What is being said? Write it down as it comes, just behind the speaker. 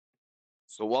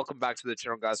So welcome back to the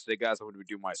channel, guys. Today, guys, I'm going to be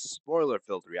doing my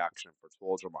spoiler-filled reaction for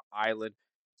Total Drama Island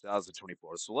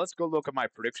 2024. So let's go look at my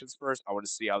predictions first. I want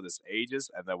to see how this ages,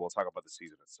 and then we'll talk about the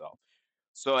season itself.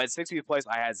 So at 60th place,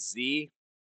 I had Z.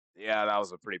 Yeah, that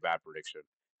was a pretty bad prediction.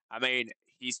 I mean,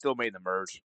 he still made the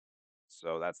merge,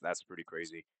 so that's pretty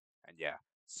crazy. And yeah,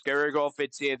 Scary Girl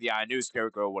 15th. Yeah, I knew Scary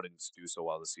Girl wouldn't do so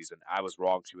well this season. I was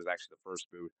wrong. She was actually the first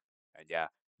boot. And yeah,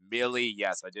 Millie.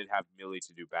 Yes, I did have Millie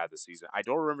to do bad this season. I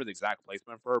don't remember the exact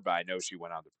placement for her, but I know she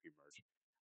went on the pre-merge.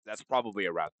 That's probably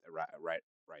right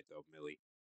though. Millie.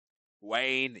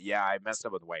 Wayne. Yeah, I messed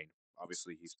up with Wayne.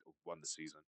 Obviously, he's won the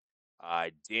season.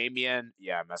 Damien.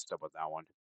 Yeah, I messed up with that one.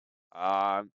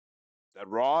 Um, the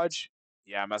Raj.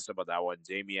 Yeah, I messed up with that one.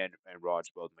 Damien and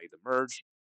Raj both made the merge.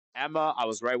 Emma, I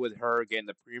was right with her getting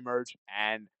the pre-merge,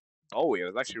 and Bowie, I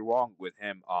was actually wrong with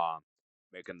him.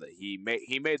 Making he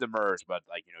made the merge, but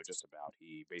like just about.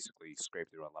 He basically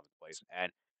scraped through 11th place, and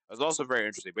it was also very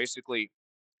interesting. Basically,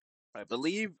 I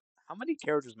believe how many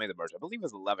characters made the merge? I believe it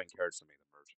was 11 characters that made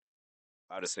the merge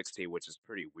out of 16, which is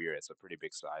pretty weird. It's a pretty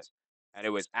big size. And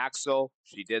it was Axel.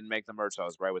 She didn't make the merge, so I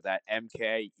was right with that.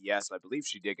 MK, yes, I believe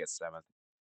she did get seventh.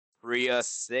 Priya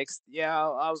sixth. Yeah,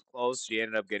 I was close. She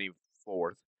ended up getting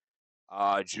fourth.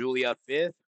 Julia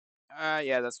fifth.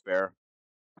 Yeah, that's fair.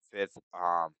 Fifth.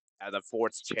 And the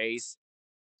fourth Chase.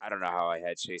 I don't know how I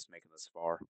had Chase making this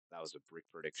far. That was a brick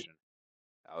prediction.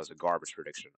 That was a garbage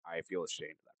prediction. I feel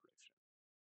ashamed of that prediction.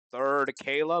 Third,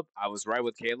 Caleb. I was right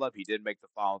with Caleb. He did make the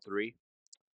final three.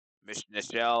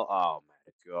 Nichelle. Oh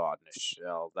my god,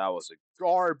 Nichelle. That was a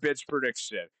garbage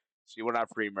prediction. She went on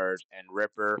pre-merge and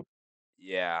Ripper.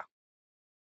 Yeah.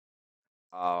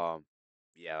 Um.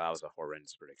 Yeah, that was a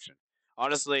horrendous prediction.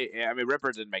 Honestly, yeah, I mean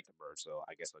Ripper didn't make the merge, so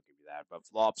I guess I'll give you that. But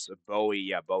flops, Bowie.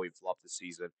 Yeah, Bowie flopped this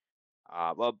season.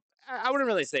 Well, I wouldn't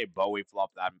really say Bowie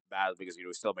flopped that bad because he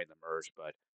still made the merge,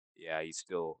 but yeah, he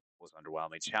still was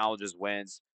underwhelming. Challenges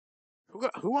wins.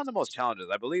 Who won the most challenges?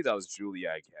 I believe that was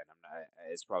Julia again.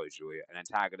 It's probably Julia. An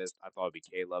antagonist, I thought it'd be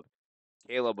Caleb.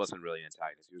 Caleb wasn't really an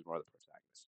antagonist; he was more the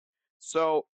protagonist.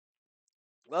 So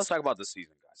let's talk about the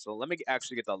season, guys. So let me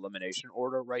actually get the elimination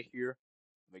order right here.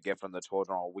 Let me get from the Total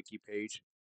Drama wiki page,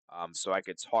 so I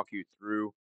could talk you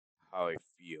through how I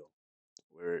feel.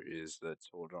 Where is the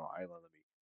Total Drama Island? Let me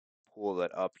pull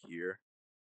that up here.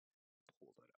 Pull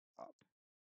that up.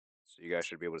 So you guys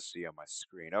should be able to see on my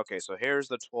screen. Okay, so here's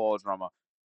the Total Drama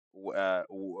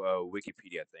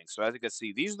Wikipedia thing. So as you can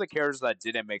see, these are the characters that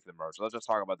didn't make the merge. Let's just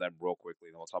talk about them real quickly,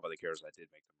 and then we'll talk about the characters that did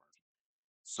make the merge.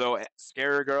 So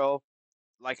Scary Girl,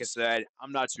 like I said,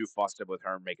 I'm not too fussed up with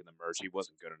her making the merge. She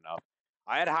wasn't good enough.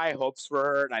 I had high hopes for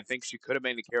her, and I think she could have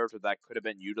made a character that could have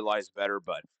been utilized better,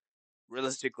 but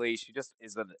realistically, she just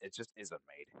isn't. It just isn't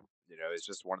made. It's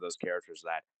just one of those characters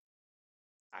that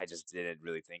I just didn't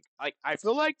really think. Like, I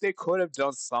feel like they could have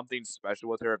done something special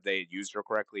with her if they had used her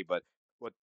correctly, but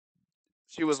what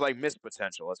she was like missed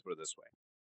potential. Let's put it this way.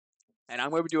 And I'm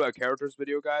going to do a characters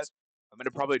video, guys. I'm going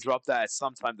to probably drop that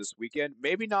sometime this weekend.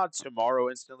 Maybe not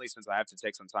tomorrow instantly, since I have to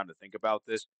take some time to think about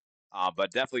this.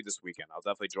 But definitely this weekend. I'll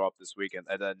definitely drop this weekend.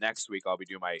 And then next week, I'll be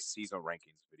doing my season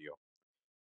rankings video.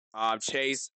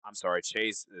 Chase, I'm sorry,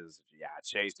 Chase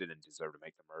didn't deserve to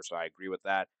make the merge, so I agree with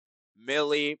that.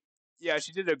 Millie, yeah,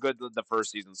 she did a good the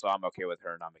first season, so I'm okay with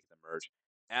her not making the merge.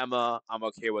 Emma, I'm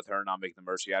okay with her not making the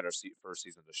merge. She had her first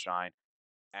season to shine.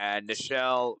 And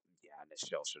Nichelle, yeah,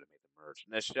 Nichelle should have made the merge.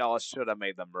 Nichelle should have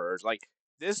made the merge. Like,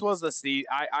 this was the season.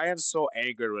 I am so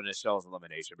angry with Nichelle's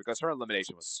elimination because her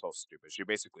elimination was so stupid. She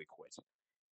basically quit.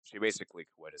 She basically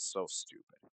quit. It's so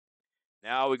stupid.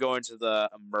 Now we go into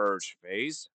the merge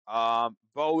phase.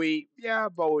 Bowie, yeah,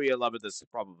 Bowie 11th is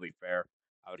probably fair.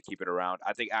 I would keep it around.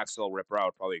 I think Axel Ripper, I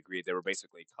would probably agree. They were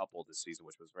basically coupled this season,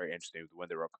 which was very interesting when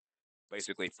they were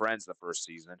basically friends the first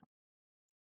season.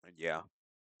 And yeah,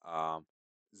 um,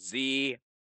 Z,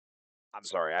 I'm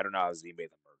sorry, I don't know how Z made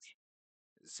the merge.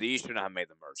 Z shouldn't have made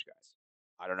the merge, guys.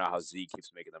 I don't know how Z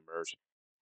keeps making the merge.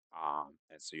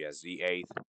 And so yeah, Z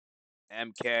eighth.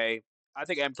 MK, I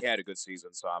think MK had a good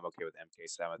season, so I'm okay with MK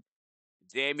seventh.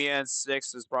 Damien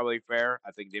sixth is probably fair.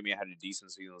 I think Damien had a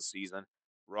decent season.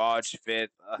 Raj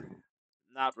fifth.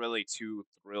 Not really too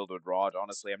thrilled with Raj.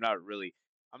 Honestly, I'm not really.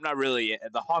 I'm not really.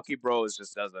 The Hockey Bros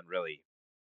just doesn't really.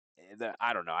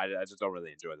 I don't know. I just don't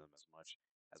really enjoy them as much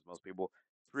as most people.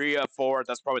 Three, four.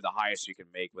 That's probably the highest you can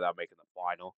make without making the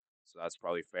final. So that's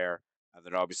probably fair. And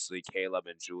then obviously Caleb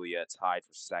and Julia tied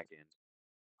for second.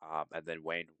 And then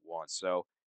Wayne won. So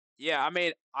yeah, I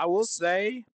mean, I will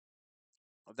say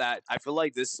that I feel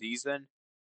like this season,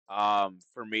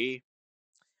 for me,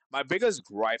 my biggest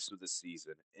gripes with this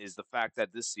season is the fact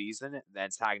that this season the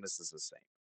antagonist is the same.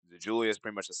 The Julia is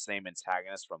pretty much the same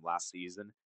antagonist from last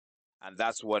season, and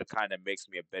that's what kind of makes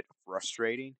me a bit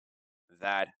frustrating.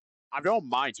 That I don't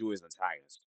mind Julia's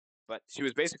antagonist, but she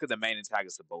was basically the main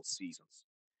antagonist of both seasons.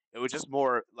 It was just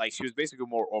more like she was basically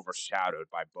more overshadowed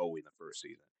by Bowie in the first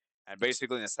season, and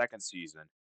basically in the second season,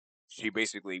 she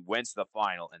basically went to the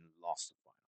final and lost the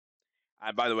final.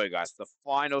 And by the way, guys, the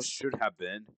final should have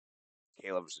been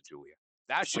Kayla versus Julia.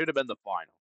 That should have been the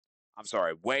final. I'm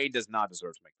sorry, Wayne does not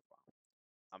deserve to make the final.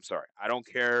 I'm sorry. I don't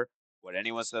care what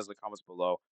anyone says in the comments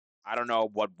below. I don't know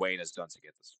what Wayne has done to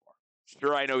get this far.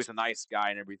 Sure, I know he's a nice guy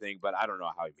and everything, but I don't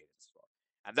know how he made it this far.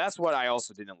 And that's what I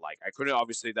also didn't like. I couldn't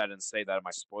obviously that and say that in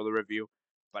my spoiler review,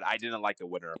 but I didn't like the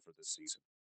winner for this season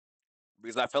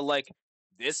because I felt like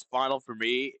this final for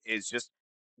me is just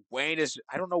Wayne is.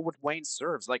 I don't know what Wayne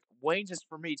serves. Like Wayne just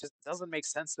for me just doesn't make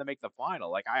sense to make the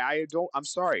final. Like I don't. I'm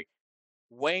sorry.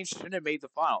 Wayne shouldn't have made the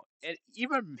final, and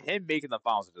even him making the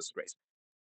final is a disgrace.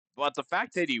 But the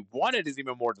fact that he won it is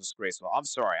even more disgraceful. I'm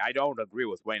sorry. I don't agree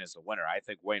with Wayne as a winner. I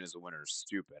think Wayne as a winner is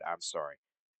stupid. I'm sorry.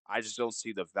 I just don't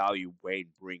see the value Wayne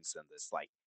brings in this. Like,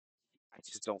 I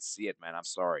just don't see it, man. I'm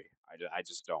sorry. I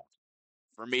just don't.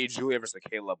 For me, Julia versus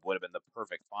Caleb would have been the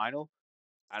perfect final,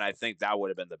 and I think that would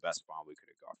have been the best final we could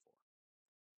have got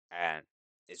for. And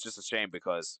it's just a shame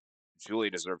because Julia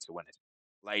deserved to win it.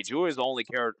 Like Julia's the only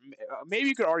character. Maybe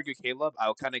you could argue Caleb.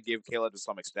 I'll kind of give Caleb to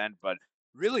some extent, but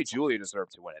really Julia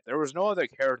deserved to win it. There was no other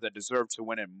character that deserved to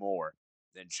win it more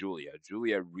than Julia.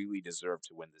 Julia really deserved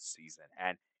to win this season,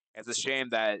 and it's a shame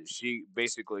that she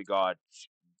basically got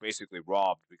basically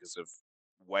robbed because of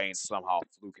Wayne somehow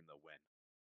fluking the win.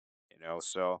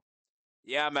 So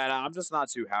yeah, man, I'm just not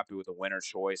too happy with the winner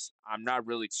choice. I'm not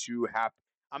really too happy.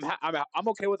 I'm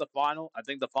okay with the final. I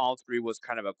think the final three was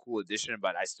kind of a cool addition,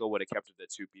 but I still would have kept it to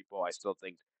two people. I still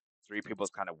think three people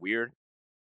is kind of weird.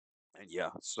 And yeah,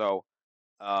 so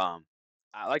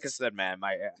like I said, man,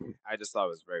 I just thought it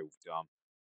was very dumb.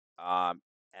 Um,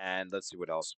 and let's see what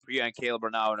else. Priya and Caleb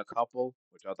are now in a couple,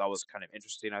 which I thought was kind of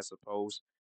interesting, I suppose.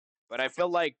 But I feel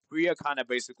like Priya kind of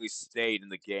basically stayed in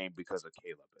the game because of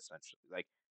Caleb, essentially. Like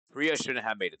Priya shouldn't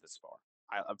have made it this far.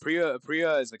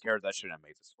 Priya is the character that shouldn't have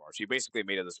made it this far. She basically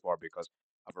made it this far because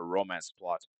of her romance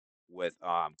plot with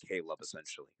Caleb,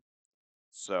 essentially.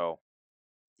 So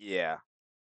yeah,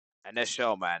 and this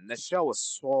show, man, this show was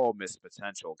so missed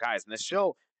potential, guys. And this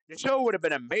show would have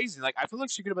been amazing. Like I feel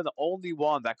like she could have been the only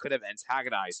one that could have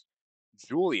antagonized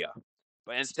Julia,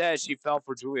 but instead she fell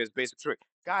for Julia's basic trick.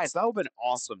 Guys, that would have been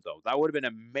awesome though. That would have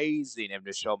been amazing if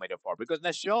Nichelle made it far. Because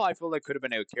Nichelle, I feel like could have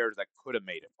been a character that could have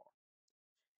made it far.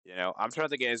 I'm trying to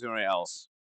think of anyone else.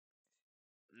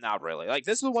 Not really. Like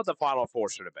this is what the final four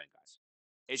should have been, guys.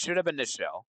 It should have been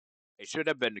Nichelle. It should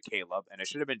have been Caleb, and it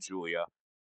should have been Julia.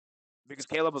 Because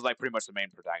Caleb was like pretty much the main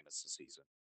protagonist this season.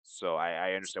 So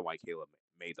I understand why Caleb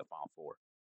made the final four.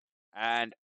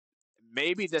 And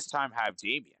maybe this time have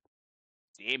Damien.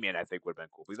 Damien, I think, would have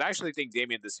been cool. Because I actually think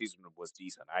Damien this season was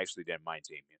decent. I actually didn't mind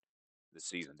Damien this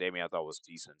season. Damien, I thought was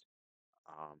decent.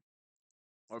 Um,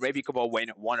 or maybe you could put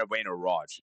one of Wayne or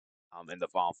Raj in the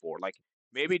final four. Like,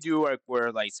 maybe do like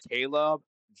where, like, Caleb,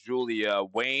 Julia,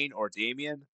 Wayne, or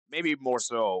Damien. Maybe more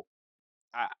so.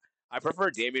 I, I prefer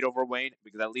Damien over Wayne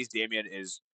because at least Damien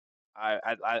is.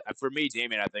 For me,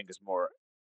 Damien, I think, is more.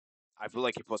 I feel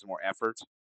like he puts more effort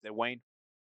than Wayne.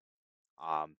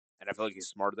 And I feel like he's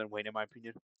smarter than Wayne, in my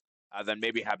opinion. Then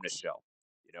maybe have Nichelle,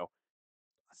 you know?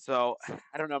 So,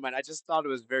 I don't know, man. I just thought it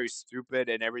was very stupid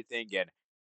and everything. And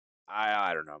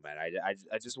I don't know, man.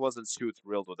 I just wasn't too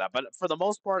thrilled with that. But for the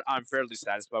most part, I'm fairly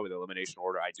satisfied with the elimination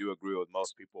order. I do agree with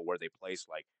most people where they place.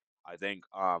 Like, I think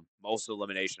most of the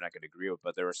elimination I can agree with,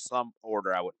 but there was some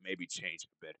order I would maybe change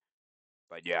a bit.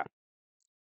 But yeah,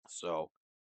 so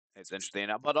it's interesting.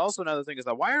 But also another thing is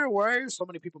that why are so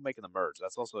many people making the merge?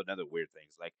 That's also another weird thing.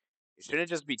 It's like it shouldn't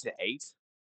just be to 8.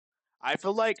 I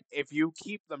feel like if you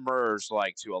keep the merge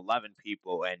like to 11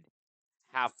 people and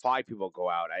have 5 people go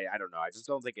out, I don't know. I just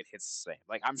don't think it hits the same.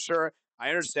 Like I'm sure I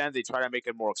understand they try to make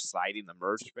it more exciting the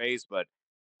merge phase, but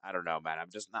I don't know, man.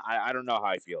 I'm just not. I don't know how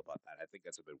I feel about that. I think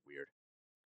that's a bit weird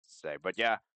to say. But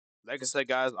yeah, like I said,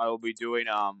 guys, I will be doing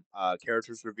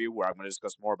characters review where I'm going to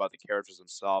discuss more about the characters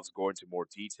themselves, go into more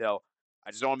detail. I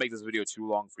just don't want to make this video too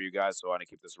long for you guys, so I want to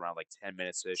keep this around like 10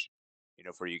 minutes ish,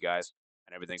 for you guys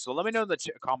and everything. So let me know in the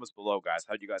comments below, guys,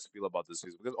 how do you guys feel about this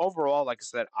season? Because overall, like I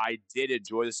said, I did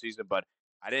enjoy the season, but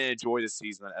I didn't enjoy the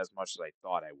season as much as I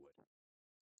thought I would.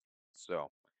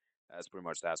 So that's pretty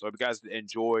much that. So if you guys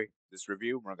enjoy this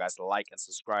review, remember guys to like and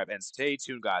subscribe and stay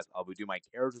tuned, guys. I'll be doing my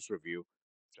characters review,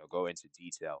 which I'll go into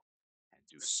detail and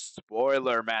do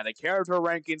spoiler, man. The character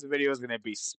rankings video is gonna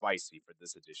be spicy for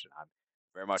this edition.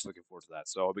 Very much looking forward to that.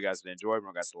 So I hope you guys did enjoy.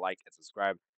 Remember, guys, to like and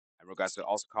subscribe. And remember, guys, to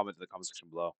also comment in the comment section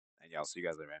below. And yeah, I'll see you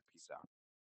guys later, man. Peace out.